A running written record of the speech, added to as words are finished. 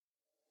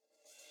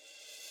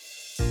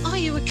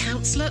you a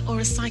counsellor or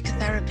a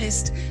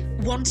psychotherapist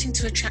wanting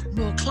to attract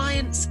more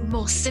clients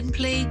more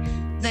simply?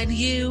 Then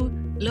you,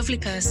 lovely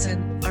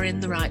person, are in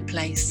the right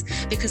place,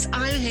 because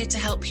I'm here to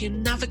help you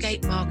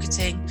navigate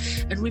marketing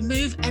and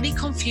remove any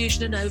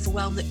confusion and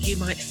overwhelm that you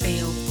might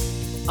feel.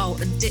 Oh,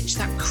 and ditch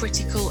that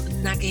critical,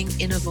 nagging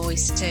inner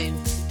voice too.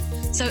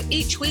 So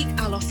each week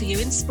I'll offer you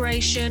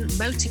inspiration,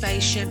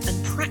 motivation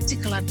and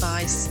practical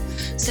advice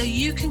so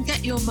you can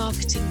get your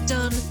marketing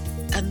done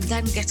and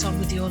then get on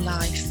with your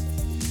life.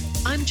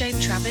 I'm Jane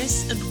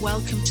Travis and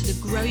welcome to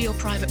the Grow Your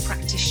Private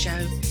Practice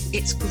Show.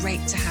 It's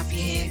great to have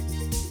you here.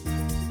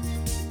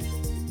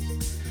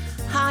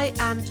 Hi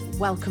and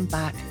welcome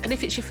back. And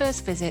if it's your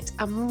first visit,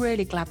 I'm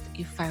really glad that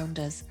you found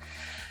us.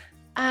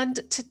 And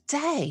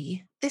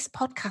today, this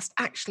podcast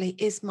actually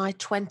is my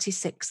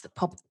 26th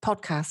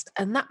podcast.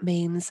 And that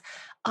means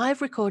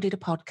I've recorded a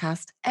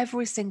podcast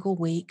every single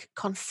week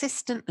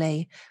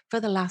consistently for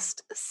the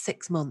last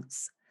 6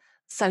 months.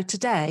 So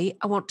today,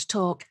 I want to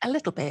talk a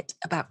little bit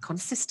about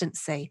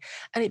consistency.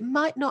 And it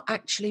might not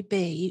actually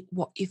be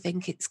what you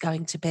think it's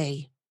going to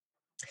be.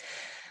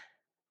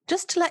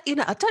 Just to let you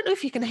know, I don't know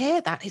if you can hear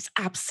that. It's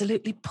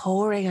absolutely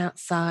pouring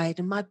outside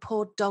and my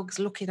poor dog's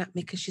looking at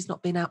me because she's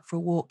not been out for a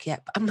walk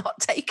yet, but I'm not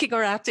taking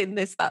her out in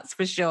this, that's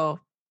for sure.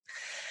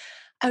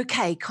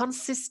 Okay,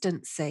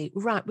 consistency.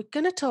 Right, we're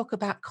going to talk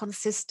about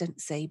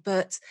consistency,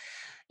 but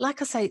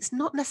like I say, it's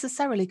not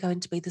necessarily going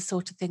to be the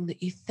sort of thing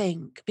that you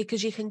think,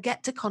 because you can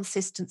get to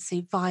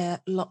consistency via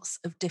lots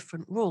of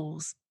different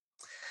rules.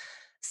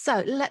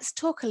 So let's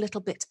talk a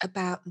little bit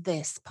about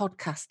this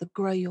podcast, the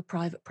Grow Your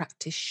Private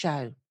Practice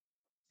Show.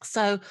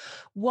 So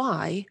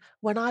why,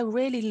 when I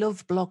really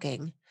love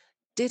blogging,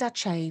 did I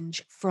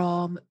change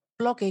from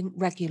blogging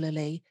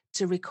regularly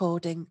to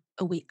recording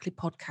a weekly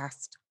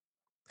podcast?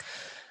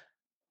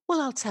 Well,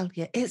 I'll tell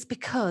you, it's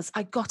because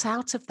I got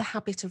out of the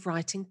habit of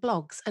writing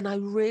blogs and I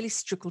really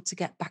struggled to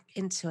get back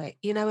into it.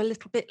 You know, a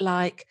little bit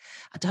like,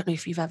 I don't know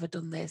if you've ever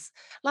done this,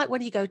 like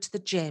when you go to the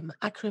gym.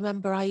 I can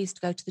remember I used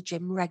to go to the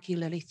gym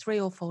regularly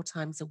 3 or 4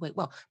 times a week.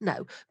 Well,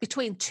 no,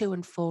 between 2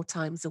 and 4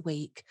 times a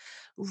week,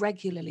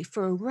 regularly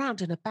for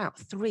around and about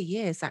 3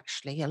 years,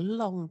 actually, a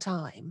long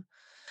time.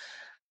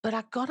 But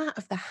I got out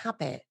of the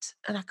habit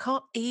and I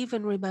can't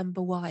even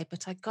remember why,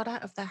 but I got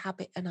out of the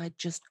habit and I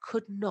just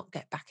could not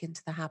get back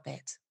into the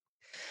habit.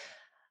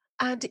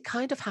 And it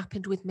kind of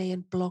happened with me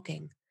in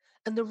blogging.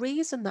 And the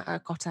reason that I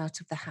got out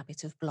of the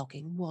habit of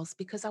blogging was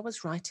because I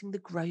was writing the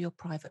Grow Your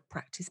Private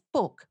Practice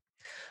book,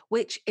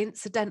 which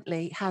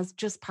incidentally has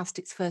just passed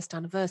its first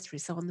anniversary.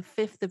 So on the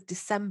 5th of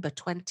December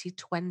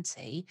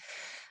 2020,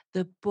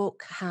 the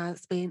book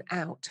has been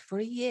out for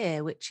a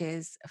year, which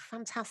is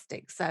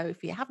fantastic. So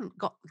if you haven't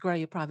got the Grow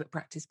Your Private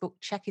Practice book,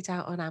 check it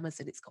out on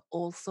Amazon. It's got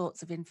all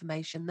sorts of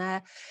information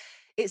there.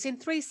 It's in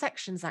 3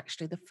 sections,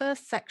 actually. The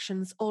first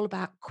section's all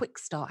about quick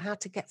start, how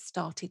to get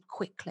started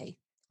quickly.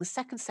 The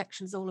second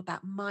section's all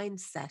about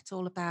mindset,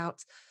 all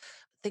about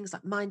things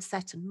like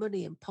mindset and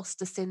money,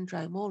 imposter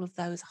syndrome, all of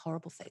those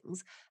horrible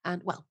things.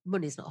 And well,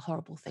 money's not a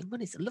horrible thing.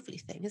 Money's a lovely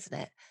thing, isn't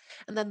it?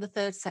 And then the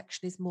third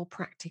section is more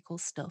practical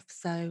stuff.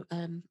 So,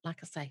 like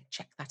I say,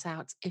 check that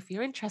out if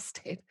you're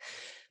interested.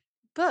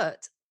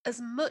 But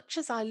as much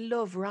as I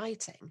love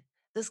writing,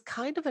 there's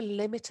kind of a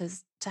limit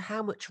as to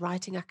how much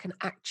writing I can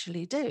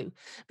actually do,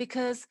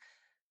 because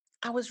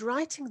I was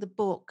writing the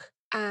book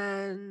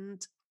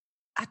and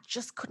I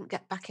just couldn't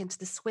get back into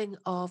the swing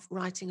of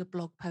writing a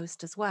blog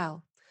post as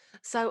well.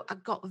 So I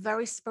got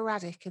very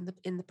sporadic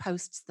in the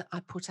posts that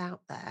I put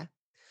out there.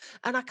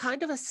 And I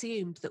kind of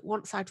assumed that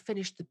once I'd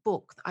finished the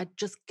book, I'd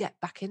just get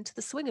back into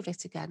the swing of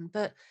it again.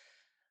 But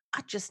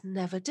I just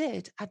never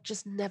did. I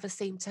just never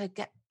seemed to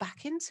get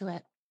back into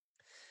it.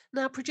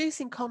 Now,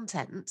 producing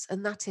content,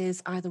 and that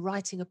is either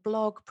writing a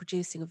blog,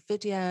 producing a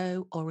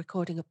video, or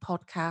recording a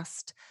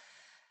podcast,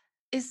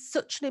 is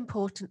such an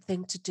important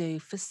thing to do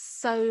for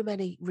so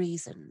many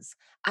reasons.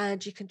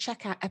 And you can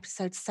check out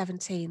episode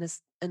 17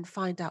 and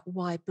find out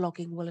why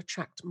blogging will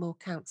attract more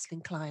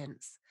counselling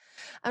clients.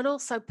 And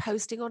also,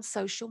 posting on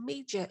social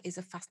media is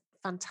a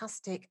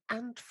fantastic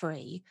and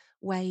free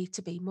way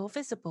to be more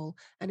visible.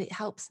 And it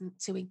helps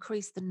to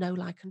increase the know,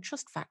 like, and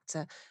trust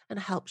factor and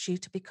helps you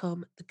to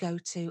become the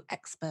go-to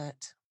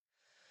expert.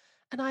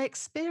 And I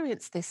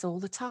experience this all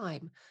the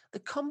time. The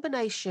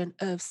combination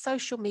of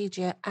social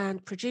media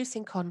and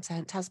producing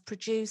content has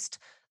produced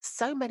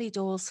so many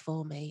doors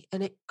for me,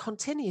 and it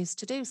continues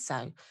to do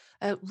so.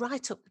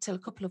 Right up till a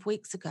couple of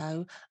weeks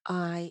ago,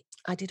 I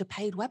did a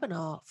paid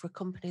webinar for a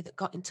company that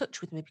got in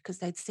touch with me because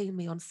they'd seen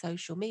me on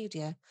social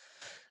media.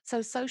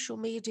 So, social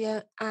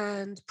media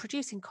and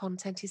producing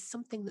content is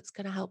something that's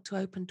going to help to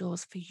open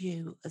doors for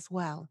you as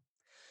well.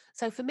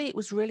 So for me, it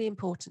was really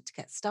important to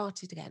get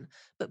started again.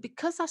 But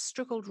because I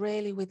struggled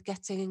really with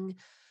getting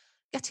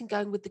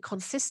going with the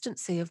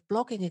consistency of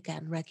blogging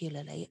again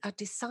regularly, I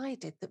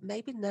decided that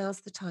maybe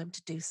now's the time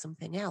to do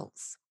something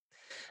else.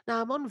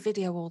 Now, I'm on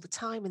video all the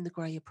time in the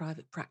Grow Your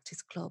Private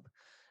Practice Club,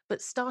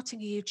 But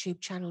starting a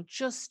YouTube channel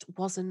just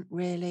wasn't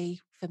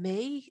really for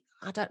me.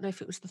 I don't know if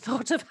it was the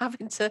thought of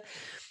having to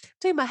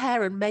do my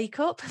hair and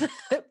makeup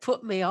that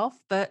put me off,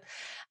 but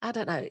I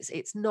don't know.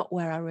 It's not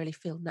where I really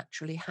feel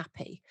naturally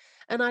happy.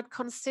 And I'd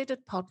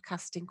considered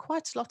podcasting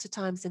quite a lot of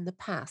times in the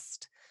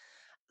past.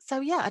 So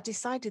yeah, I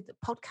decided that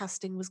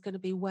podcasting was going to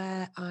be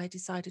where I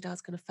decided I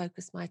was going to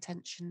focus my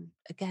attention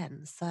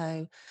again.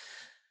 So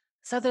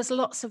there's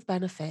lots of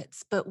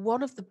benefits, but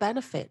one of the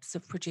benefits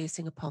of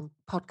producing a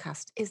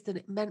podcast is that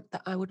it meant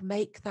that I would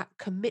make that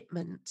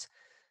commitment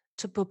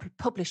to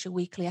publish a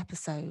weekly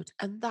episode.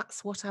 And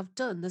that's what I've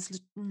done.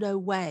 There's no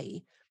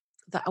way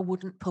that I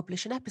wouldn't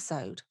publish an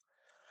episode.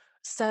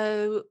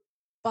 So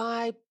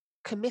by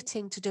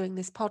committing to doing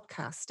this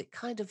podcast, it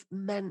kind of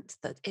meant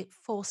that it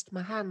forced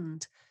my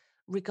hand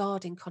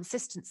regarding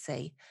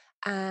consistency.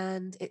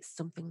 And it's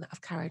something that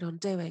I've carried on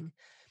doing.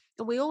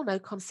 And we all know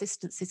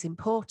consistency is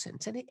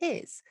important, and it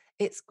is.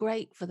 It's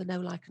great for the know,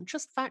 like, and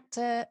trust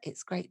factor.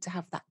 It's great to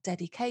have that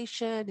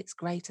dedication. It's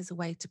great as a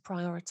way to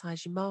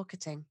prioritize your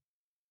marketing.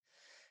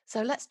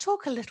 So let's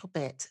talk a little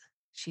bit,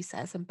 she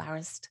says,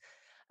 embarrassed,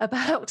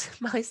 about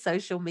my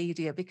social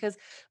media, because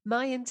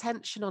my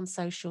intention on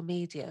social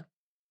media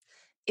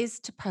is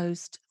to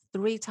post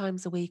 3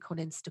 times a week on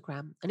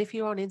Instagram. And if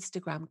you're on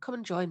Instagram, come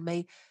and join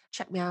me.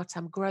 Check me out.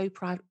 I'm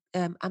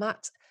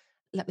at,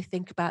 let me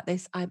think about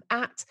this. I'm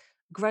at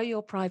Grow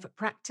Your Private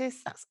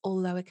Practice. That's all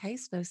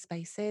lowercase, no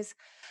spaces.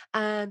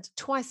 And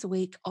twice a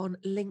week on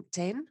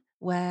LinkedIn,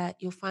 where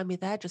you'll find me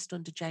there just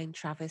under Jane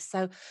Travis.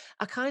 So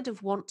I kind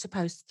of want to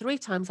post 3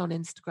 times on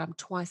Instagram,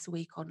 twice a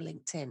week on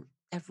LinkedIn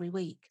every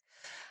week.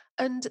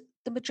 And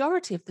the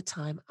majority of the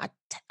time, I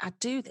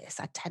do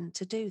this. I tend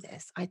to do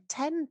this. I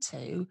tend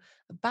to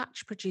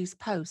batch produce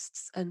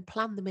posts and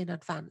plan them in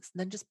advance and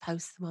then just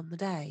post them on the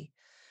day.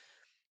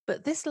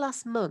 But this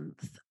last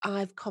month,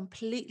 I've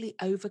completely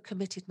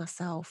overcommitted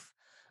myself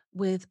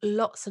with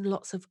lots and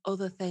lots of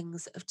other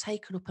things that have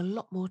taken up a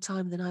lot more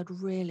time than I'd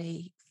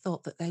really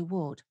thought that they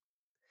would.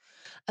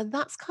 And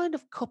that's kind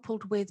of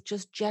coupled with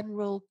just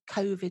general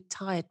COVID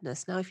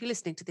tiredness. Now, if you're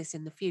listening to this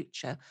in the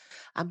future,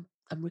 I'm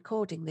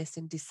recording this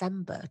in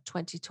December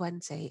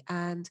 2020,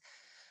 and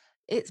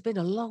it's been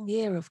a long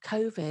year of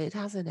COVID,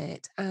 hasn't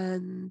it?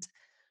 And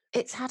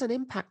it's had an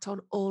impact on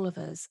all of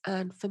us.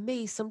 And for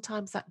me,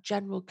 sometimes that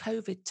general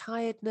COVID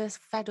tiredness,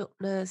 fed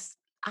upness,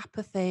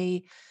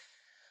 apathy,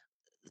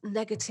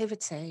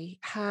 negativity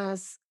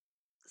has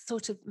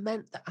sort of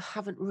meant that I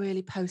haven't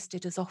really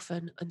posted as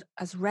often and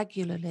as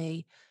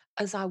regularly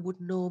as I would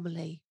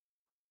normally.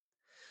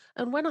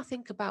 And when I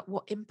think about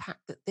what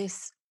impact that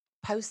this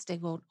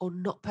posting or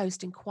not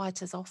posting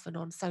quite as often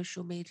on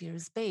social media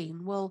has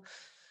been, well,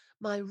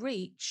 my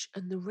reach,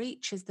 and the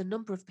reach is the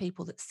number of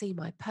people that see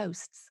my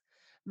posts,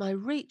 my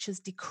reach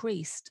has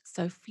decreased.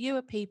 So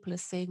fewer people are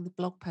seeing the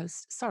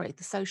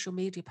the social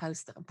media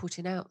posts that I'm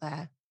putting out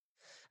there.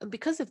 And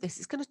because of this,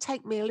 it's going to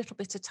take me a little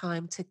bit of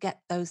time to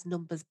get those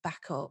numbers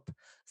back up.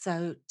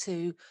 So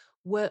to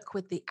work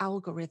with the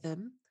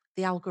algorithm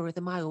I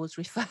always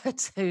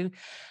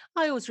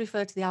I always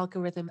refer to the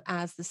algorithm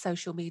as the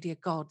social media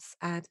gods.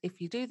 And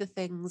if you do the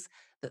things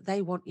that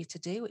they want you to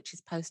do, which is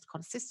post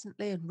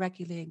consistently and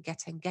regularly and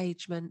get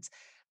engagement,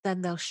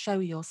 then they'll show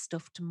your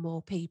stuff to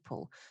more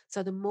people.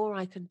 So the more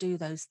I can do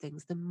those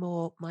things, the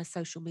more my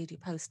social media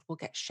post will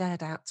get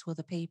shared out to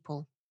other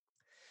people.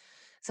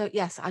 So,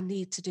 yes, I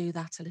need to do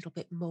that a little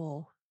bit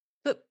more.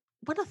 But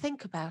when I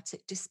think about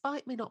it,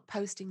 despite me not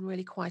posting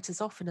really quite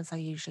as often as I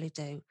usually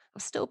do,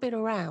 I've still been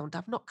around.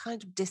 I've not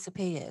kind of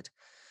disappeared.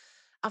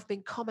 I've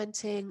been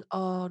commenting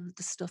on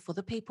the stuff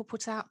other people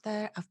put out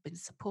there. I've been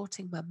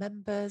supporting my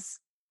members.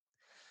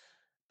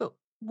 But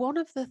one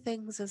of the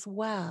things as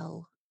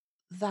well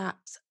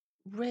that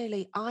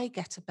really I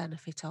get a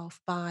benefit of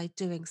by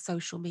doing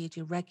social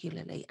media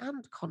regularly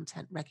and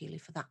content regularly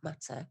for that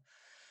matter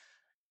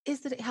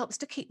is that it helps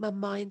to keep my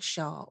mind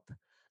sharp.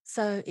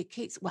 So it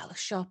keeps, well, as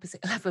sharp as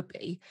it'll ever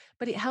be,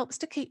 but it helps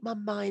to keep my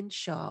mind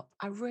sharp.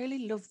 I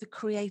really love the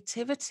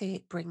creativity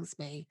it brings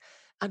me.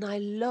 And I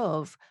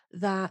love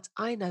that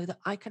I know that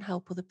I can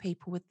help other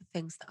people with the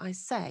things that I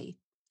say.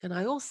 And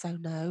I also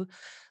know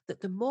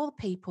that the more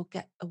people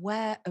get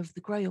aware of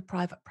the Grow Your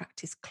Private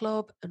Practice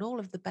Club and all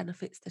of the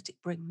benefits that it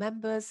brings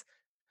members,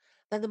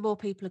 then the more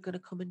people are going to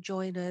come and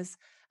join us.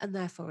 And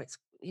therefore,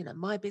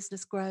 my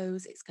business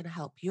grows, it's going to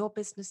help your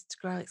business to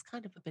grow. It's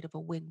kind of a bit of a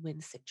win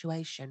win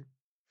situation.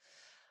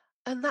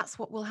 And that's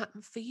what will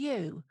happen for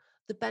you.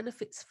 The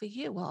benefits for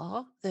you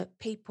are that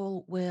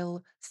people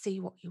will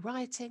see what you're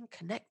writing,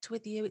 connect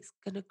with you. It's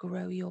going to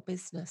grow your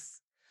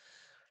business.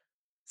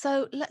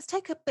 So let's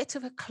take a bit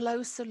of a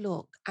closer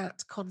look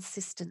at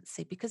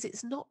consistency because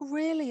it's not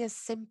really as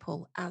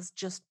simple as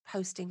just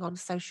posting on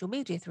social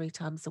media 3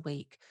 times a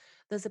week.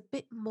 There's a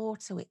bit more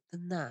to it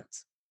than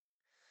that.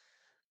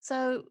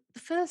 So,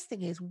 the first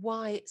thing is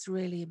why it's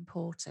really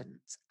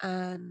important.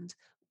 And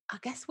I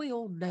guess we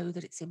all know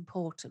that it's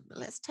important, but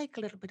let's take a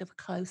little bit of a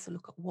closer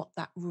look at what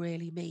that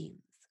really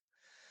means.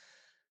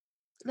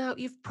 Now,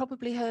 you've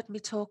probably heard me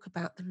talk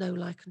about the know,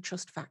 like, and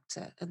trust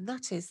factor, and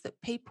that is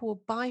that people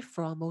will buy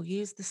from or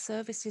use the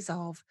services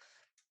of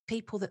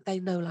people that they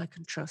know, like,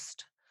 and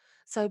trust.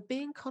 So,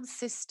 being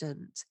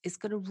consistent is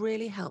going to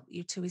really help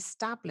you to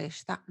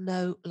establish that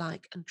know,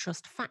 like, and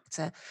trust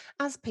factor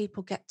as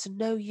people get to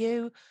know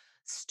you,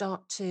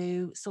 start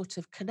to sort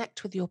of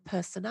connect with your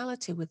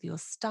personality, with your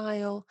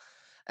style.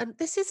 And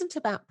this isn't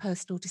about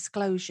personal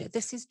disclosure.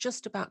 This is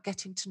just about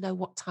getting to know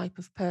what type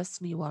of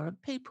person you are.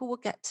 And people will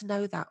get to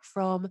know that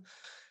from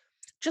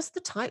just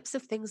the types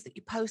of things that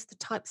you post, the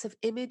types of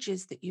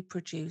images that you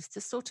produce,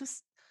 the sort of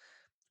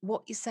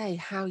what you say,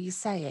 how you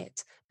say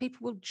it.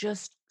 People will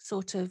just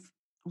sort of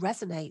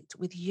resonate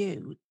with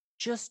you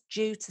just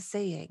due to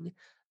seeing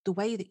the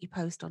way that you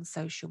post on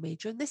social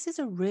media. And this is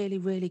a really,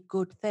 really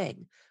good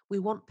thing. We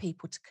want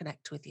people to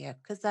connect with you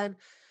because then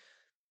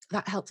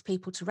that helps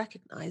people to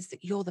recognize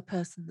that you're the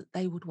person that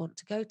they would want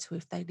to go to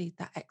if they need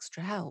that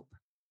extra help.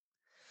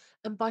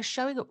 And by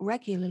showing up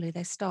regularly,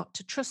 they start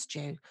to trust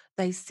you.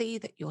 They see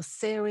that you're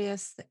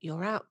serious, that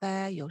you're out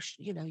there, you're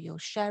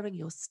sharing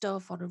your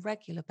stuff on a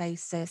regular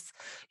basis.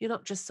 You're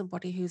not just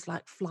somebody who's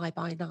like fly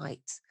by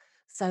night.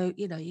 So,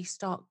 you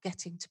start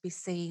getting to be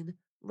seen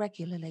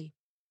regularly.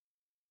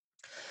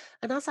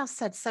 And as I've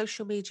said,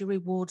 social media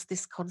rewards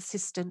this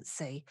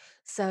consistency.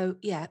 So,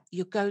 yeah,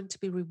 you're going to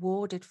be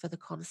rewarded for the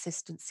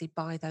consistency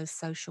by those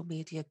social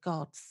media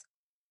gods.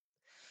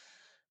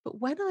 But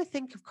when I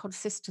think of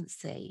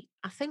consistency,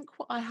 I think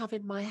what I have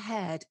in my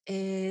head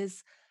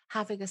is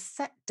having a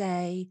set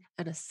day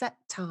and a set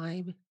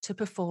time to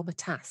perform a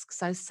task.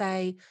 So,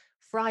 say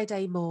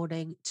Friday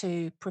morning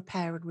to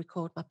prepare and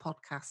record my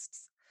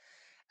podcasts.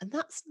 And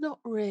that's not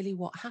really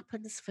what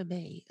happens for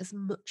me as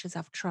much as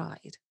I've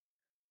tried.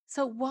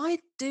 So, why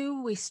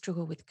do we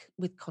struggle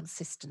with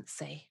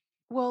consistency?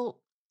 Well,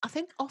 I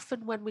think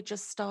often when we're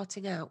just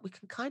starting out, we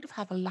can kind of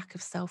have a lack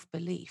of self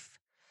belief.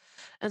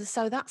 And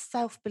so that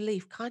self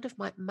belief kind of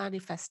might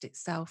manifest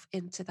itself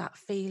into that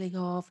feeling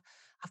of,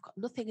 I've got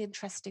nothing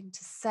interesting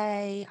to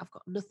say. I've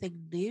got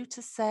nothing new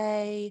to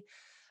say.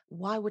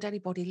 Why would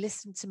anybody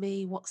listen to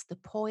me? What's the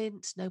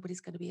point? Nobody's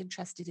going to be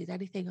interested in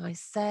anything I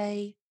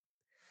say.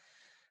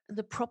 And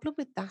the problem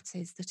with that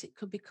is that it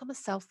can become a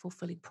self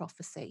fulfilling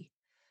prophecy.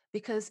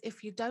 Because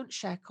if you don't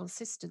share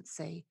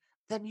consistency,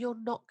 then you're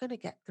not going to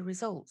get the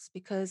results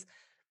because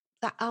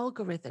that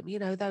algorithm,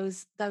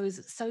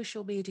 those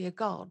social media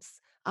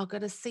gods are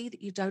going to see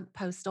that you don't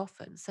post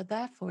often. So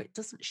therefore it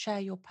doesn't share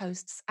your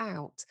posts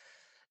out.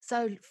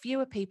 So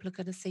fewer people are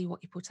going to see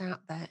what you put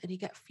out there and you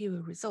get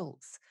fewer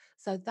results.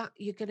 So that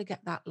you're going to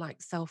get that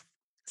like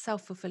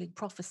self-fulfilling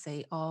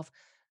prophecy of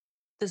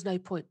there's no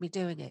point me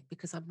doing it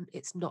because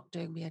it's not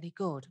doing me any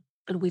good.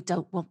 And we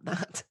don't want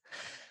that.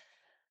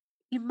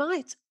 You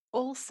might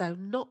also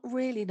not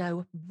really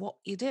know what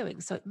you're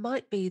doing. So it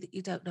might be that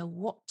you don't know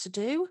what to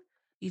do,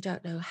 you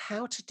don't know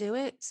how to do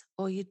it,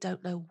 or you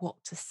don't know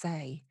what to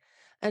say.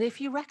 And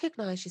if you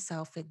recognize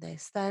yourself in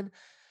this, then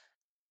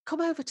come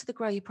over to the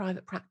Grow Your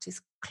Private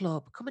Practice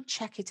Club. Come and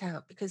check it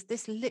out because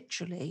this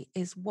literally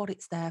is what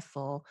it's there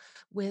for.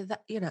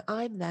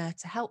 I'm there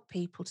to help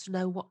people to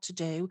know what to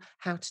do,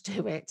 how to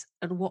do it,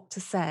 and what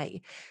to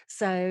say.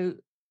 So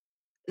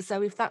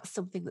if that's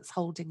something that's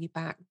holding you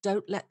back,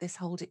 don't let this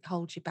hold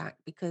you back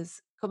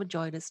because come and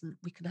join us and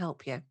we can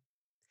help you.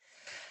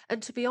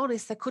 And to be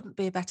honest, there couldn't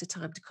be a better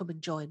time to come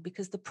and join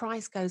because the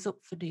price goes up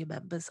for new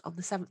members on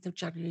the 7th of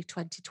January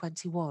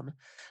 2021.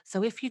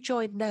 So if you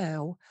join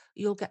now,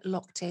 you'll get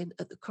locked in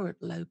at the current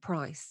low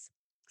price.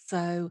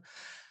 So,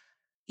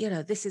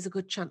 this is a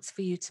good chance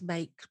for you to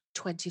make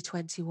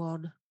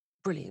 2021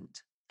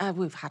 brilliant.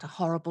 We've had a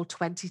horrible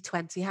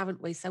 2020,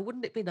 haven't we? So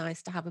wouldn't it be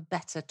nice to have a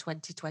better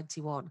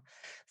 2021?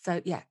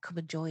 So yeah, come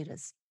and join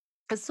us.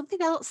 And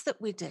something else that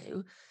we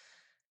do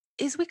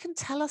is we can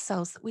tell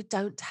ourselves that we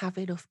don't have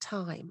enough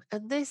time.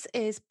 And this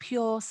is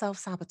pure self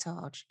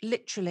sabotage,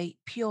 literally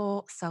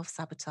pure self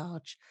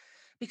sabotage.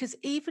 Because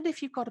even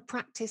if you've got a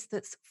practice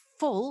that's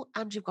full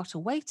and you've got a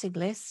waiting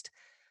list,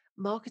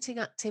 marketing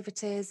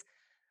activities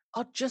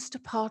are just a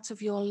part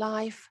of your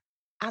life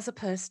as a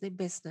person in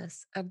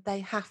business and they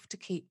have to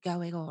keep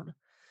going on.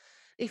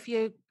 If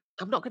you,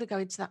 I'm not going to go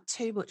into that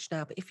too much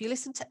now, but if you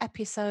listen to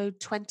episode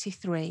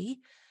 23,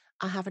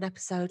 I have an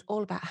episode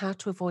all about how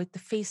to avoid the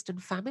feast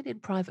and famine in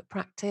private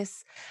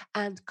practice.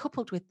 And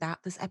coupled with that,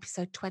 there's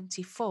episode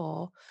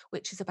 24,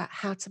 which is about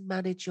how to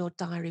manage your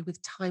diary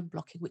with time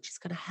blocking, which is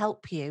going to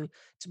help you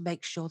to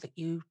make sure that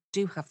you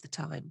do have the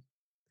time.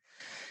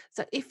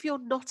 So if you're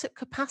not at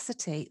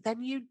capacity,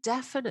 then you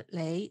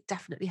definitely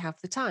have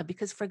the time.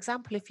 Because, for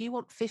example, if you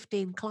want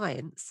 15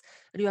 clients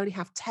and you only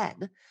have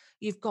 10,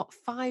 you've got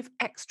 5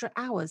 extra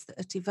hours that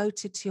are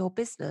devoted to your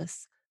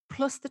business,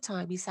 plus the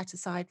time you set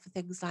aside for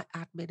things like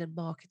admin and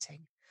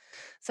marketing.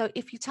 So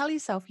if you tell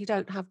yourself you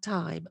don't have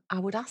time, I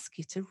would ask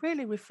you to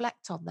really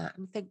reflect on that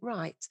and think,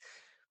 right,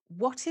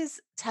 what is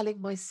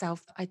telling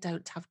myself that I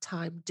don't have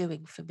time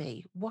doing for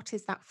me? What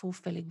is that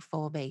fulfilling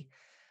for me?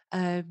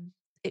 Um,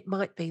 it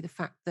might be the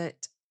fact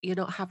that you're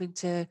not having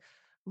to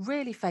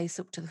really face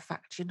up to the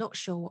fact you're not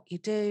sure what you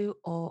do,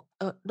 or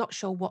not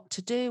sure what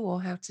to do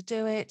or how to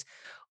do it,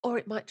 or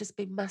it might just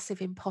be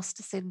massive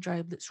imposter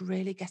syndrome that's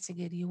really getting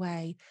in your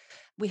way.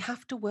 We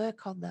have to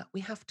work on that.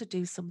 We have to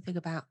do something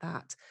about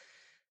that,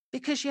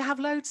 because you have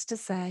loads to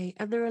say,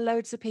 and there are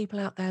loads of people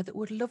out there that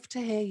would love to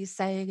hear you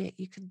saying it.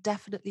 You can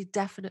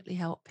definitely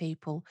help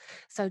people.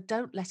 So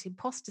don't let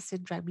imposter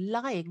syndrome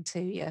lying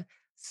to you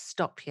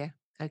stop you.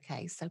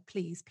 Okay, so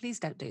please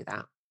don't do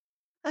that.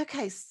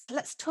 Okay,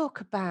 let's talk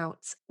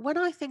about, when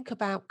I think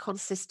about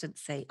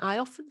consistency, I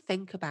often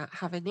think about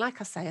having, like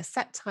I say, a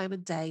set time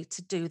and day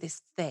to do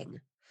this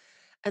thing.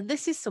 And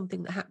this is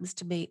something that happens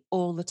to me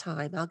all the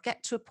time. I'll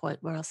get to a point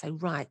where I'll say,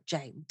 right,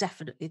 Jane,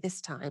 definitely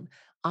this time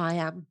I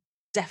am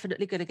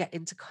definitely going to get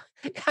into,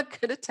 I'm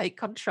going to take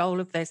control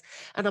of this.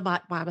 And I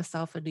might buy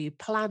myself a new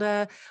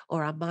planner,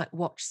 or I might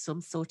watch some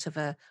sort of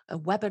a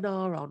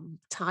webinar on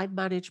time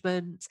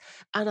management.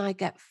 And I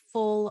get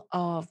full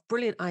of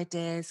brilliant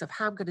ideas of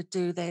how I'm going to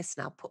do this.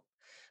 And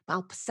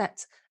I'll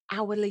set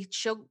hourly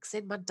chunks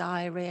in my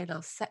diary, and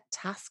I'll set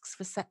tasks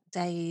for set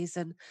days.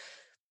 And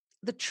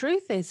the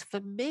truth is, for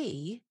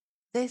me,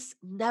 this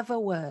never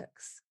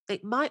works.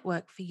 It might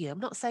work for you. I'm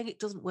not saying it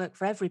doesn't work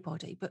for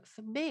everybody, but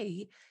for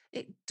me,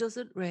 it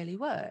doesn't really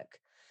work.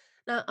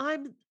 Now,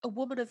 I'm a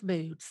woman of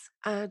moods,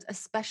 and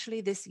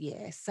especially this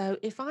year. So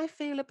if I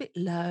feel a bit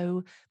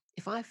low,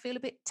 if I feel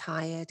a bit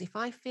tired, if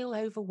I feel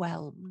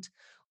overwhelmed,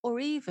 or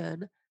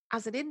even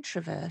as an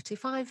introvert,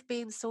 if I've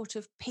been sort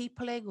of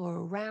peopling or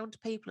around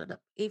people, and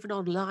even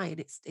online,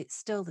 it's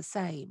still the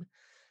same.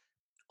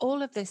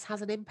 All of this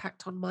has an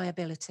impact on my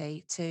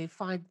ability to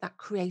find that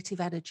creative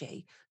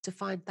energy, to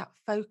find that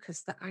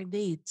focus that I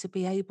need to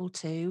be able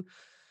to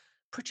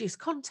produce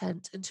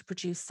content and to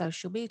produce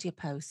social media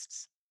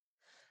posts.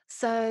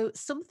 So,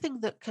 something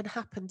that can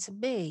happen to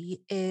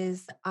me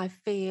is I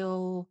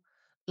feel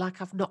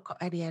like I've not got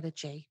any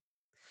energy.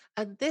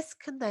 And this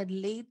can then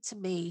lead to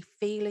me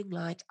feeling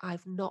like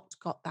I've not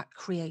got that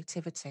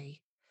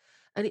creativity.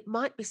 And it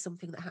might be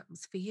something that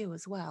happens for you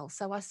as well.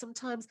 So I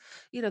sometimes,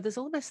 there's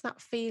almost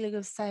that feeling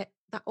of, say,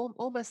 that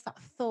almost that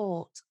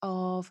thought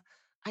of,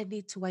 I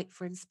need to wait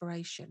for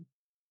inspiration.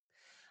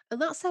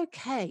 And that's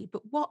okay.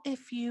 But what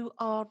if you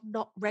are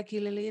not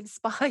regularly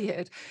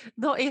inspired?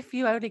 Not if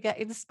you only get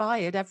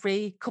inspired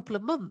every couple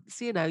of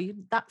months,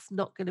 that's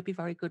not going to be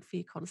very good for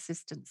your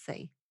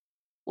consistency.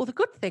 Well, the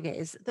good thing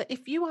is that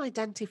if you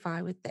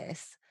identify with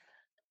this,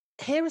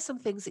 here are some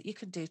things that you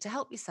can do to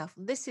help yourself.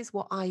 And this is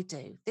what I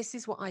do. This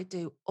is what I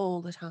do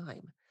all the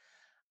time.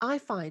 I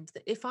find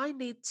that if I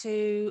need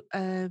to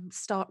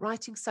start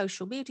writing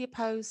social media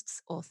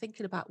posts, or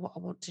thinking about what I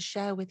want to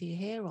share with you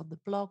here on the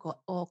blog,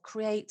 or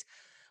create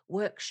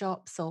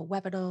workshops or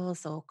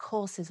webinars or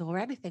courses or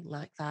anything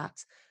like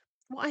that,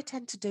 what I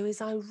tend to do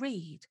is I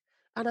read.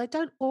 And I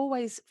don't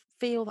always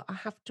feel that I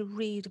have to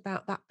read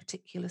about that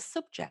particular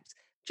subject.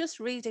 Just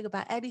reading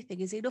about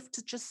anything is enough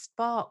to just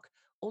spark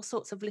all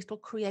sorts of little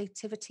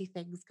creativity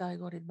things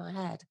going on in my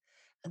head.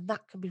 And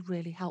that can be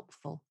really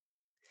helpful.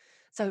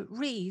 So,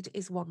 read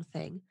is one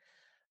thing.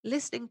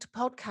 Listening to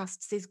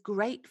podcasts is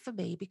great for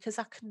me because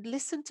I can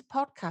listen to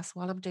podcasts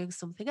while I'm doing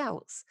something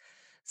else.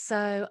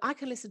 So I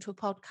can listen to a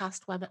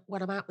podcast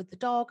when I'm out with the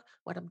dog,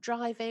 when I'm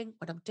driving,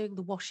 when I'm doing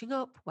the washing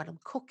up, when I'm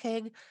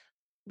cooking,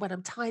 when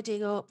I'm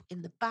tidying up,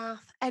 in the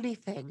bath,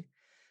 anything.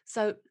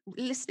 So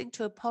listening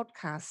to a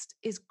podcast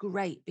is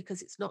great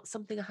because it's not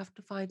something I have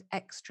to find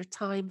extra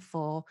time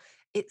for.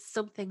 It's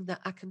something that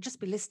I can just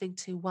be listening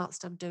to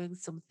whilst I'm doing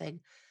something.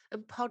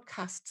 And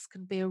podcasts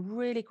can be a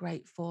really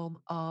great form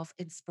of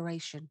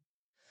inspiration.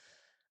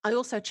 I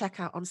also check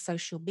out on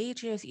social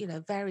media,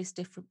 various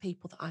different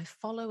people that I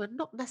follow, and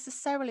not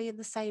necessarily in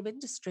the same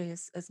industry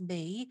as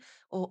me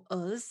or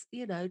us,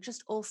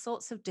 just all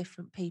sorts of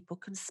different people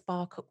can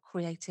spark up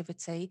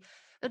creativity,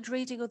 and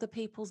reading other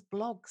people's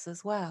blogs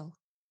as well.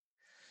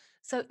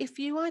 So if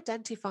you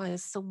identify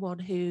as someone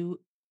who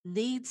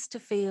needs to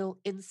feel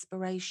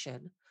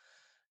inspiration,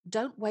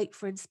 don't wait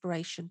for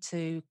inspiration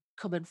to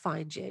come and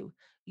find you.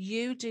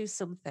 You do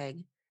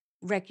something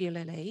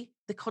regularly.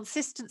 The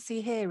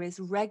consistency here is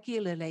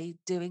regularly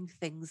doing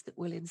things that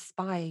will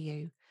inspire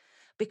you,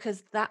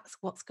 because that's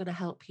what's going to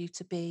help you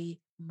to be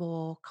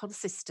more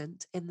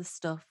consistent in the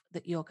stuff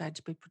that you're going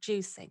to be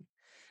producing.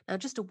 Now,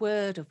 just a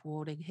word of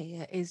warning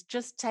here is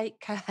just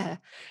take care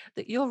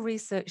that your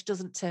research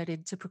doesn't turn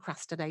into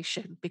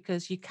procrastination,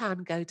 because you can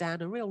go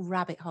down a real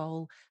rabbit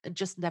hole and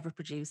just never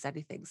produce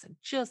anything. So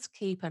just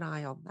keep an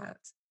eye on that.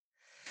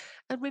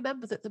 And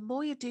remember that the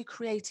more you do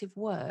creative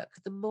work,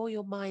 the more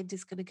your mind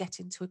is going to get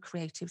into a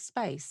creative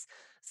space.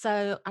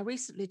 So I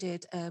recently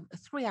did a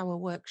 3-hour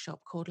workshop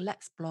called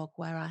Let's Blog,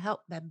 where I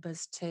helped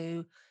members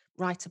to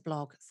write a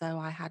blog. So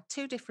I had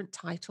 2 different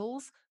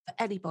titles for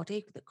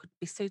anybody that could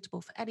be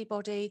suitable for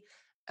anybody,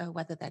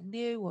 whether they're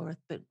new or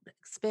have been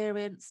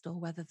experienced, or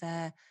whether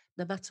they're,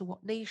 no matter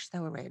what niche they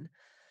were in.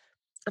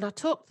 And I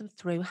talked them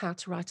through how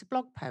to write a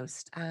blog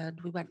post,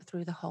 and we went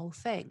through the whole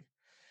thing.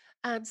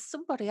 And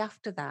somebody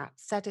after that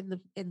said in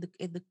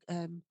the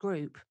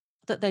group,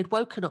 that they'd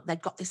woken up,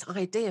 they'd got this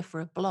idea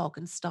for a blog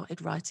and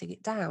started writing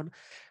it down.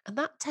 And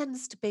that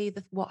tends to be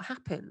what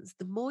happens.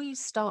 The more you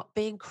start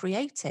being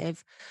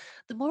creative,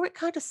 the more it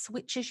kind of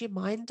switches your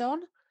mind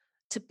on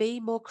to be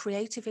more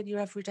creative in your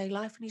everyday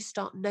life. And you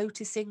start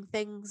noticing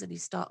things and you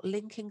start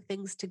linking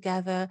things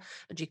together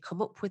and you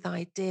come up with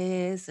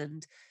ideas.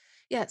 And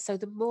yeah, so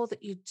the more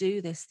that you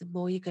do this, the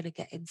more you're going to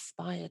get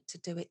inspired to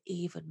do it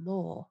even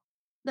more.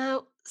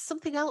 Now,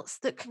 something else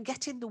that can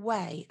get in the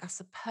way, I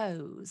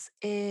suppose,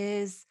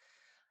 is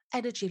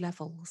energy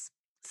levels.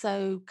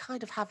 So,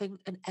 kind of having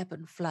an ebb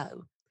and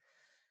flow.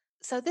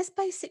 So, this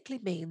basically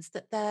means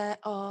that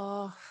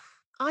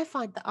I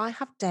find that I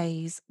have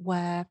days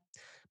where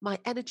my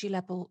energy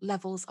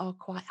levels are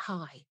quite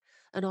high.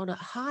 And on a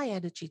high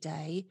energy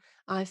day,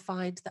 I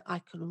find that I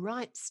can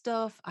write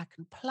stuff, I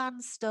can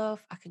plan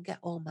stuff, I can get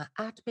all my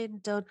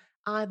admin done.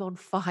 I'm on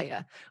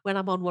fire when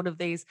I'm on one of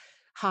these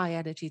high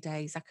energy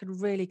days. I can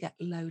really get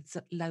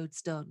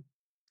loads done.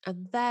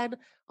 And then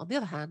on the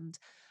other hand,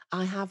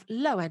 I have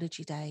low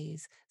energy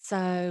days.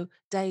 So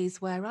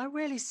days where I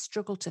really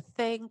struggle to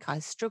think, I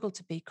struggle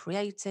to be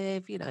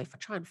creative. If I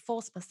try and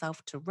force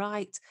myself to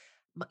write,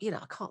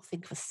 I can't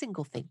think of a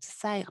single thing to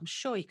say. I'm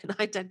sure you can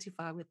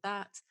identify with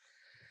that.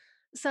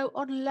 So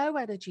on low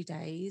energy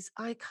days,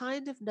 I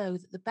kind of know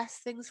that the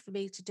best things for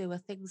me to do are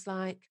things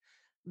like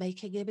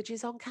making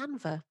images on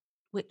Canva,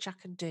 which I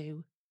can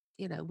do,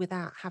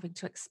 without having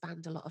to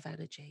expand a lot of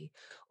energy,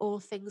 or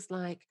things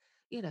like,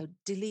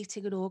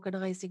 deleting and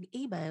organizing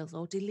emails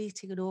or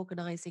deleting and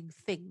organizing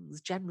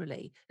things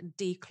generally and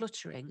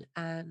decluttering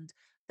and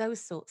those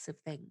sorts of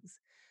things.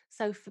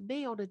 So for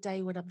me, on a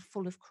day when I'm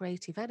full of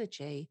creative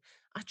energy,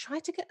 I try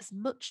to get as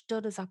much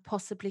done as I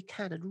possibly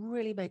can and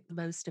really make the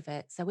most of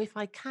it. So if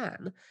I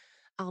can,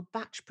 I'll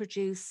batch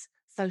produce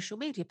social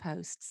media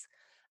posts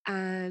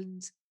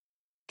and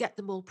get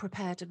them all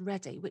prepared and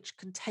ready, which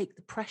can take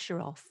the pressure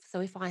off.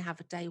 So if I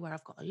have a day where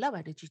I've got a low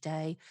energy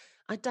day,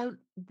 I don't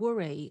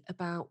worry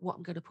about what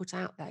I'm going to put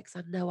out there because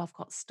I know I've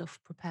got stuff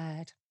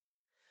prepared.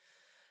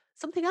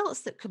 Something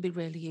else that can be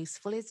really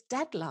useful is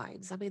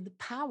deadlines. I mean, the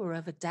power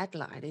of a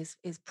deadline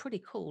is pretty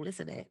cool,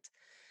 isn't it?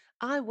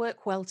 I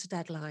work well to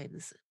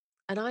deadlines.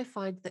 And I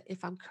find that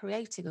if I'm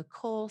creating a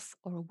course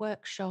or a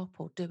workshop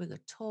or doing a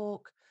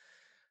talk,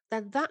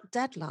 then that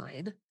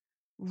deadline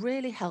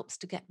really helps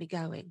to get me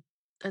going.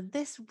 And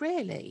this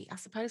really, I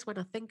suppose, when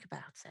I think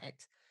about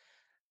it,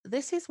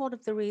 this is one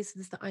of the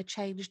reasons that I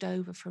changed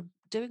over from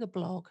doing a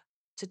blog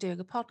to doing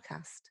a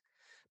podcast.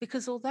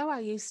 Because although I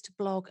used to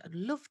blog and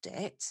loved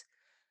it,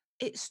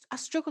 I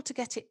struggled to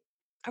get it.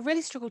 I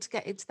really struggled to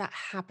get into that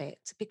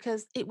habit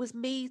because it was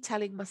me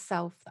telling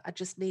myself that I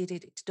just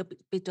needed it to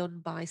be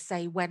done by,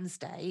 say,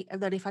 Wednesday. And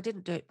then if I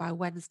didn't do it by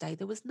Wednesday,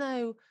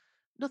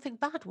 nothing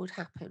bad would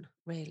happen,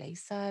 really.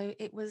 So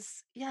it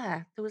was,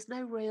 yeah, there was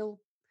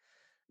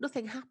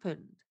nothing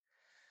happened.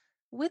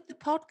 With the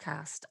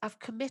podcast, I've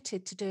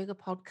committed to doing a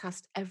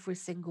podcast every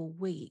single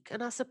week.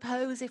 And I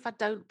suppose if I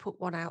don't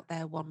put one out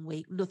there one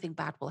week, nothing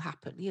bad will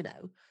happen.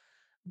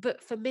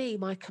 But for me,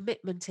 my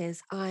commitment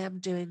is I am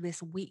doing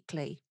this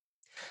weekly.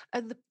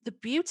 And the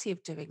beauty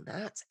of doing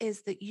that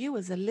is that you,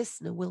 as a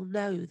listener, will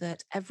know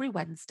that every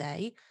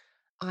Wednesday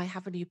I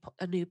have a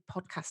new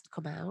podcast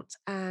come out,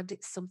 and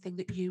it's something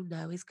that you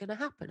know is going to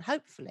happen,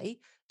 hopefully,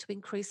 to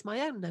increase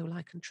my own know,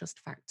 like, and trust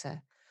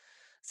factor.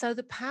 So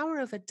the power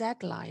of a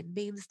deadline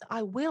means that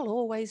I will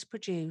always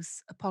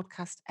produce a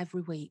podcast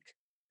every week.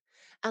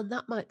 And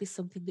that might be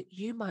something that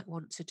you might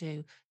want to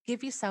do.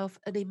 Give yourself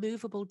an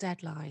immovable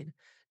deadline.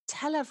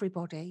 Tell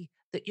everybody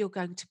that you're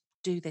going to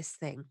do this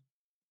thing.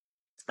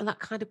 And that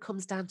kind of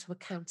comes down to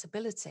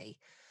accountability.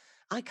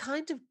 I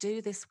kind of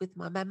do this with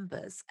my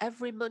members.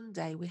 Every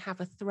Monday, we have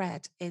a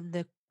thread in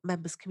the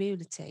members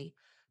community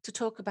to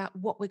talk about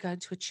what we're going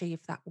to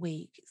achieve that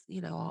week.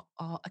 It's,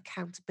 our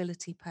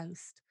accountability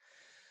post.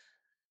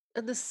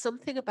 And there's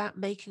something about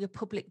making a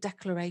public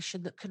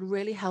declaration that can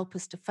really help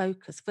us to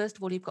focus. First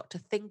of all, you've got to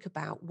think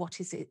about what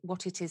it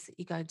is that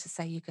you're going to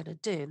say you're going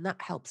to do, and that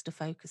helps to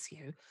focus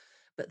you.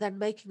 But then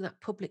making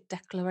that public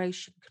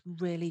declaration can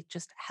really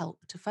just help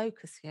to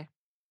focus you.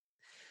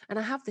 And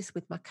I have this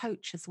with my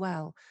coach as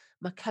well.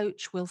 My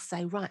coach will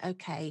say, right,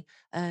 okay,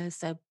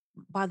 so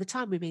by the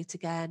time we meet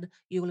again,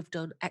 you will have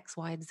done X,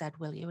 Y, and Z,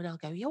 will you? And I'll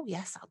go, oh,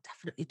 yes, I'll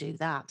definitely do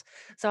that.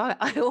 So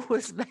I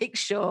always make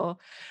sure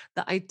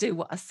that I do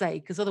what I say,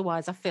 because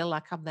otherwise I feel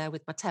like I'm there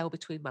with my tail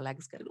between my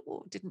legs going,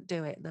 oh, didn't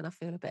do it. And then I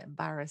feel a bit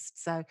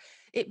embarrassed. So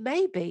it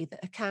may be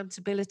that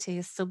accountability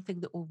is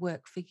something that will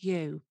work for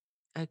you.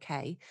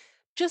 Okay.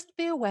 Just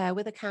be aware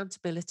with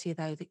accountability,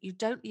 though, that you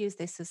don't use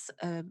this as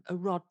a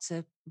rod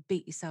to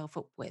beat yourself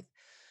up with.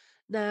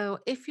 Now,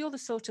 if you're the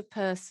sort of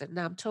person,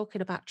 now I'm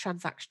talking about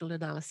transactional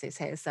analysis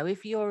here. So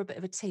if you're a bit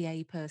of a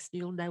TA person,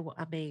 you'll know what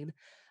I mean.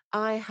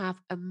 I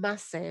have a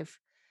massive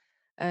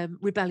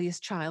rebellious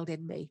child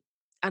in me,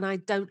 and I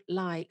don't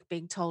like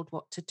being told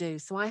what to do.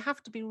 So I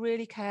have to be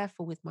really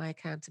careful with my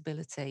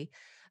accountability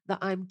that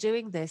I'm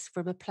doing this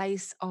from a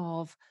place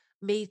of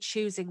me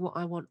choosing what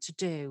I want to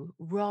do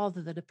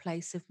rather than a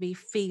place of me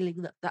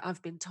feeling that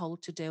I've been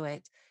told to do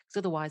it. Because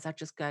otherwise I'd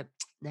just go,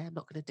 no, I'm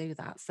not going to do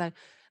that. So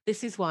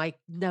this is why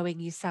knowing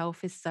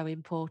yourself is so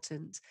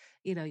important.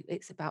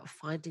 It's about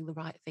finding the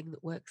right thing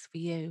that works for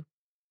you.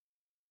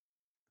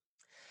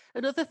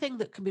 Another thing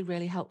that can be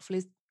really helpful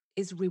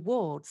is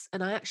rewards.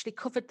 And I actually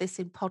covered this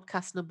in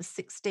podcast number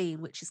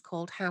 16, which is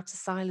called How to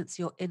Silence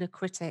Your Inner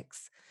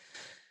Critics.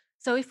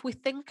 So if we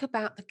think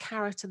about the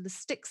carrot and the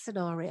stick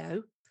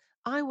scenario,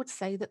 I would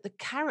say that the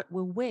carrot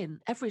will win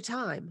every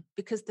time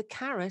because the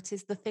carrot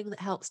is the thing that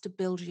helps to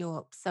build you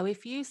up. So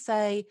if you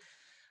say,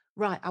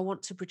 right, I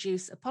want to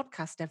produce a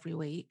podcast every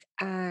week,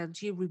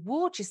 and you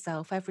reward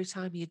yourself every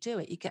time you do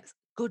it, you get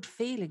good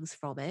feelings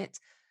from it,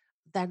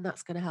 then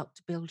that's going to help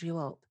to build you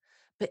up.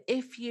 But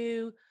if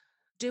you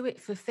do it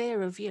for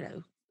fear of,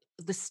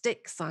 the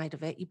stick side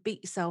of it, you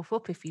beat yourself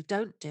up if you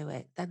don't do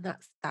it, then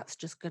that's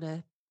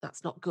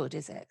not good,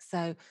 is it?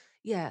 So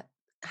yeah,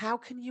 how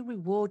can you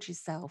reward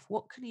yourself?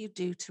 What can you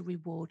do to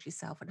reward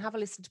yourself? And have a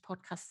listen to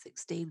podcast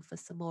 16 for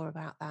some more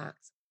about that.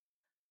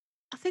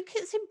 I think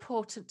it's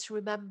important to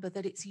remember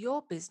that it's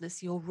your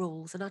business, your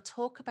rules. And I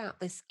talk about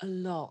this a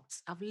lot.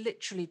 I've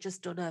literally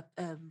just done a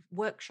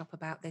workshop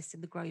about this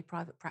in the Grow Your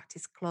Private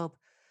Practice Club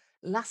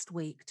last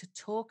week to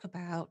talk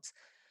about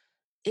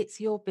it's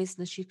your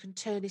business. You can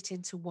turn it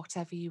into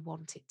whatever you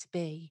want it to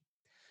be.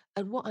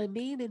 And what I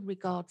mean in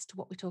regards to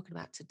what we're talking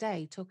about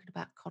today, talking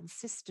about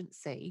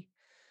consistency,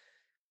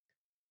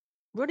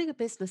 running a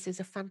business is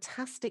a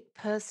fantastic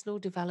personal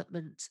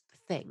development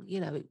thing.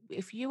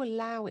 If you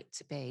allow it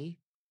to be,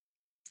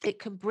 it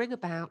can bring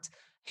about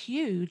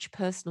huge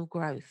personal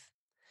growth.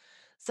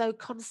 So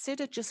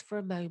consider just for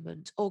a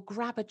moment, or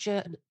grab a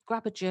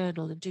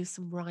journal and do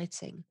some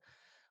writing.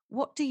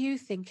 What do you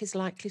think is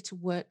likely to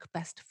work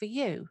best for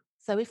you?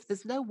 So if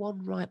there's no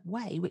one right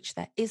way, which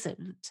there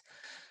isn't,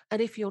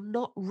 and if you're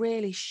not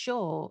really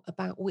sure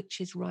about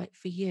which is right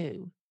for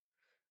you,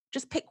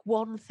 just pick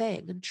one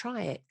thing and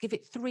try it. Give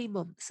it 3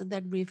 months and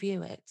then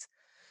review it.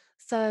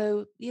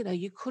 So,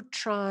 you could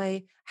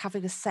try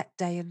having a set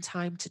day and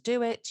time to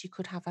do it. You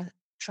could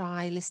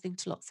try listening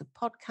to lots of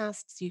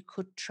podcasts. You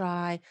could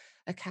try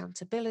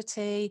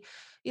accountability.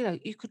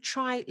 You could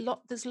try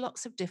there's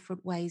lots of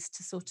different ways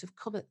to sort of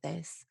come at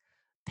this.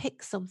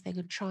 Pick something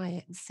and try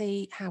it and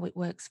see how it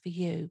works for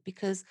you,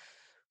 because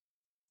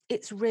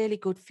it's really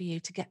good for you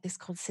to get this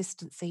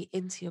consistency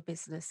into your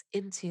business,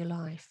 into your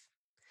life.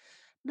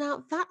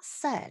 Now, that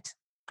said,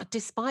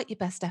 despite your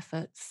best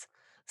efforts,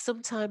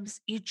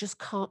 sometimes you just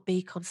can't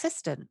be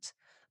consistent.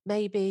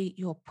 Maybe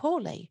you're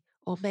poorly,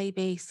 or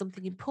maybe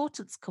something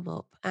important's come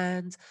up,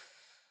 and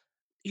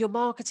your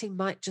marketing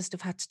might just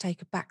have had to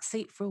take a back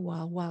seat for a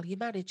while you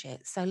manage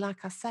it. So,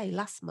 like I say,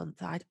 last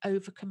month I'd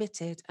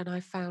overcommitted and I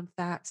found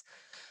that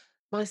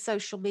my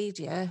social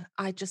media,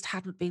 I just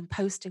hadn't been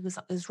posting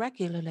as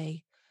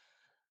regularly.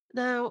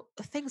 Now,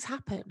 things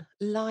happen,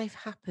 life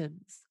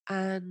happens.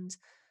 And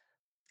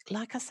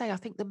like I say, I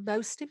think the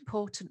most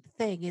important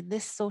thing in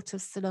this sort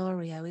of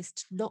scenario is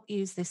to not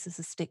use this as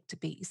a stick to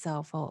beat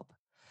yourself up.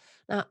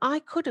 Now, I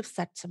could have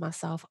said to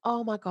myself,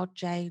 oh my God,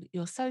 Jane,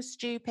 you're so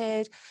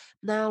stupid.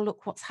 Now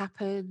look what's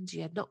happened.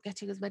 You're not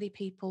getting as many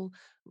people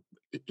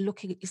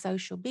looking at your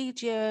social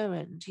media.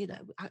 And,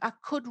 I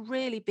could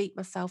really beat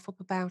myself up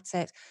about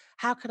it.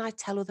 How can I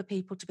tell other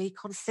people to be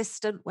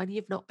consistent when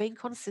you've not been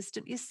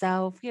consistent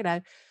yourself?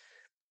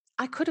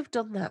 I could have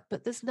done that,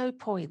 but there's no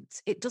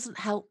point. It doesn't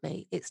help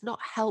me. It's not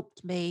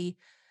helped me.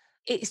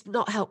 It's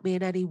not helped me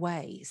in any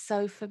way.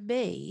 So for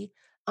me,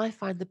 I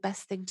find the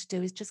best thing to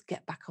do is just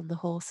get back on the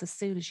horse as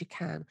soon as you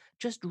can.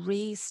 Just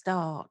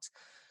restart.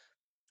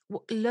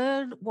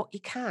 Learn what you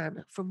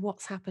can from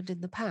what's happened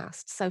in the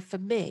past. So for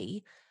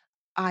me,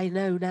 I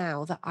know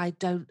now that I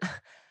don't,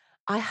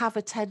 I have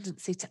a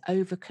tendency to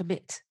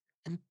overcommit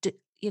and,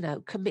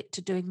 commit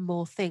to doing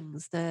more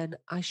things than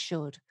I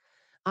should.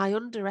 I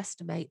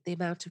underestimate the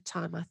amount of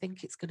time I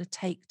think it's going to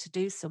take to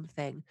do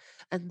something.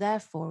 And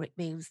therefore, it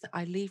means that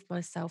I leave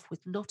myself with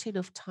not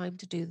enough time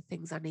to do the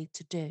things I need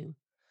to do.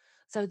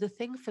 So, the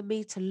thing for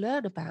me to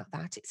learn about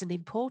that, it's an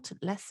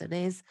important lesson,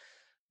 is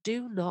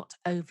do not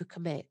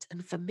overcommit.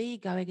 And for me,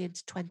 going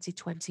into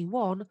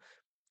 2021,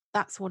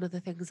 that's one of the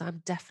things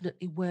I'm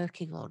definitely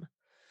working on.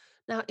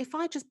 Now, if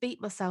I just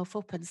beat myself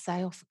up and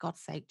say, oh, for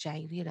God's sake,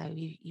 Jane,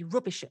 you're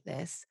rubbish at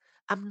this,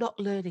 I'm not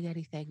learning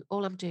anything.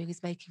 All I'm doing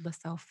is making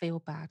myself feel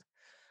bad.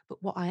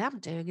 But what I am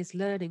doing is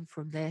learning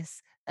from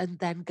this. And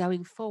then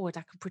going forward,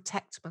 I can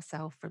protect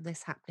myself from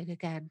this happening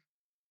again.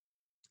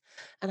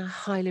 And I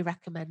highly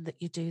recommend that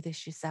you do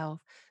this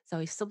yourself. So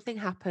if something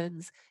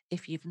happens,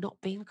 if you've not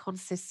been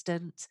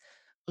consistent,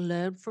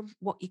 learn from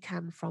what you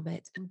can from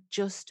it and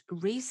just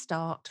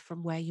restart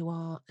from where you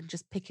are and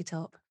just pick it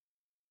up.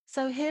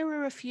 So, here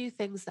are a few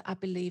things that I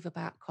believe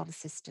about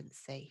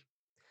consistency.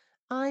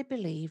 I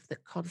believe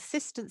that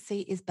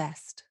consistency is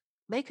best.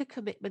 Make a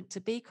commitment to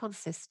be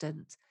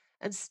consistent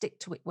and stick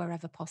to it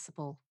wherever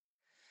possible.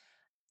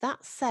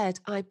 That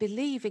said, I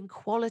believe in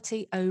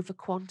quality over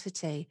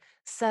quantity.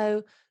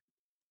 So,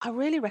 I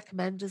really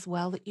recommend as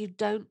well that you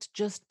don't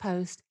just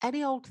post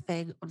any old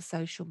thing on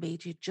social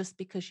media just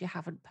because you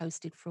haven't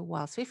posted for a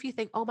while. So if you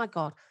think, oh my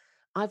God,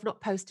 I've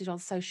not posted on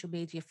social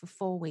media for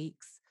 4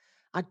 weeks,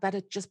 I'd better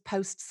just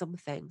post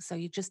something. So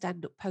you just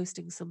end up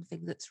posting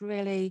something that's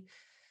really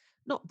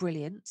not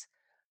brilliant.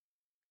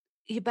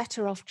 You're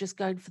better off just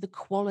going for the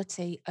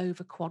quality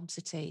over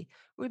quantity.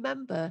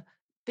 Remember,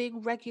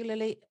 being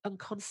regularly and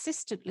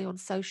consistently on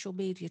social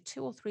media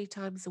 2 or 3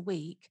 times a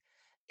week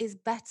is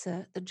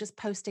better than just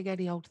posting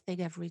any old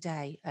thing every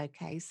day.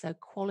 Okay, so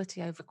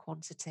quality over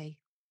quantity.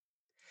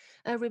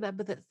 And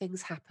remember that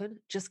things happen.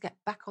 Just get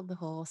back on the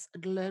horse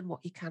and learn what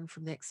you can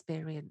from the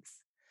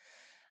experience.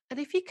 And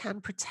if you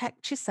can,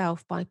 protect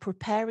yourself by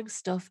preparing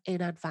stuff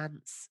in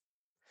advance.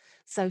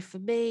 So for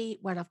me,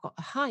 when I've got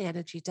a high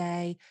energy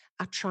day,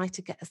 I try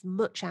to get as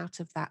much out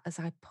of that as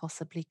I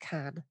possibly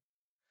can.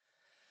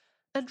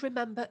 And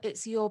remember,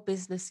 it's your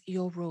business,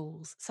 your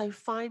rules. So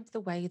find the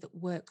way that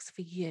works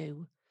for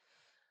you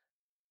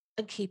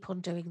and keep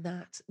on doing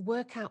that.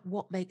 Work out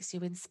what makes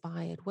you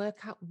inspired.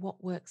 Work out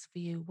what works for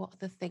you. What are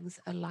the things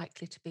that are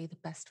likely to be the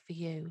best for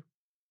you?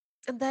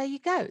 And there you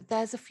go.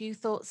 There's a few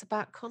thoughts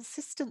about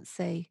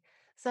consistency.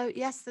 So,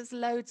 yes, there's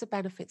loads of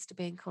benefits to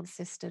being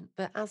consistent.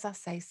 But as I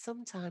say,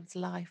 sometimes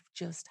life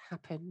just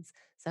happens.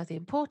 So, the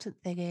important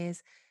thing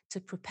is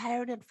to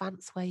prepare in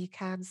advance where you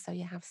can so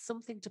you have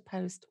something to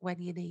post when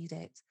you need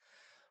it.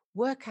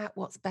 Work out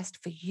what's best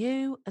for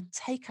you and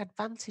take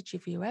advantage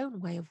of your own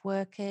way of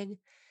working.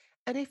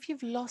 And if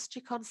you've lost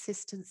your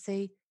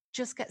consistency,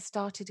 just get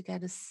started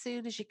again as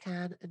soon as you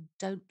can and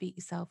don't beat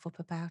yourself up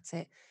about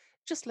it.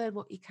 Just learn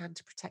what you can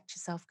to protect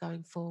yourself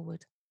going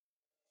forward.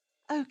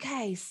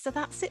 Okay, so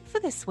that's it for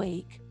this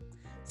week.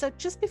 So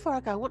just before I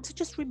go, I want to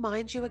just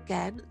remind you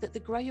again that the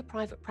Grow Your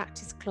Private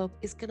Practice Club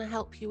is going to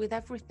help you with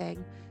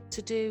everything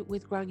to do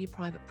with growing your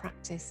private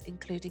practice,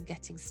 including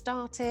getting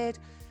started,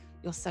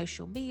 your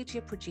social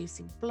media,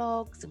 producing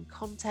blogs and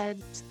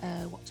content,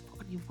 what to put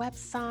on your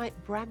website,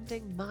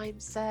 branding,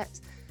 mindset,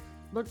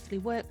 monthly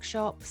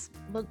workshops,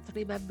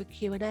 monthly member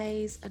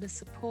Q&As, and a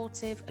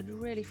supportive and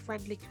really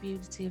friendly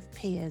community of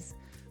peers.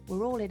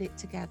 We're all in it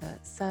together.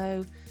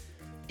 So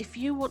if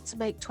you want to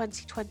make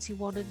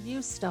 2021 a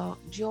new start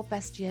and your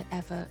best year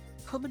ever,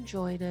 come and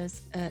join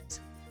us at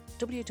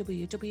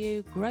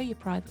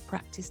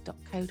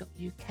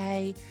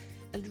www.growyourprivatepractice.co.uk.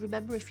 And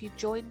remember, if you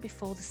join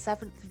before the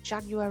 7th of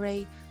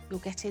January, you'll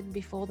get in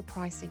before the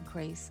price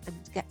increase and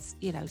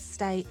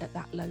stay at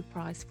that low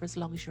price for as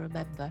long as you're a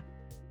member.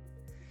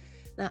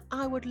 Now,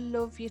 I would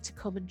love you to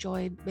come and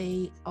join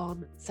me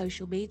on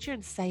social media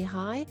and say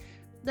hi.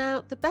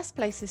 Now, the best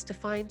places to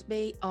find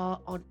me are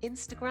on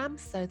Instagram,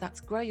 so that's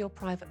Grow Your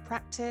Private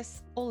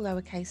Practice, all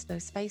lowercase, no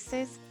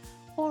spaces,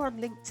 or on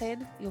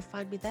LinkedIn. You'll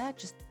find me there.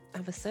 Just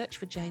have a search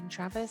for Jane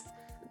Travis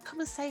and come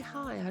and say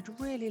hi. I'd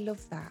really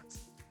love that.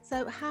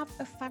 So have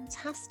a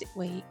fantastic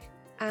week,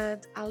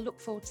 and I'll look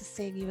forward to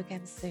seeing you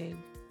again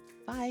soon.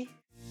 Bye.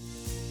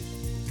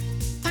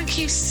 Thank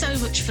you so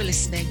much for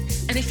listening.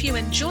 And if you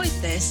enjoyed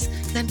this,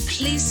 then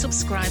please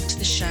subscribe to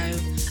the show.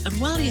 And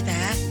while you're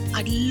there,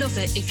 I'd love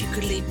it if you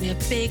could leave me a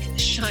big,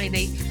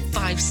 shiny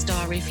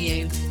 5-star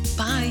review.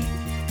 Bye.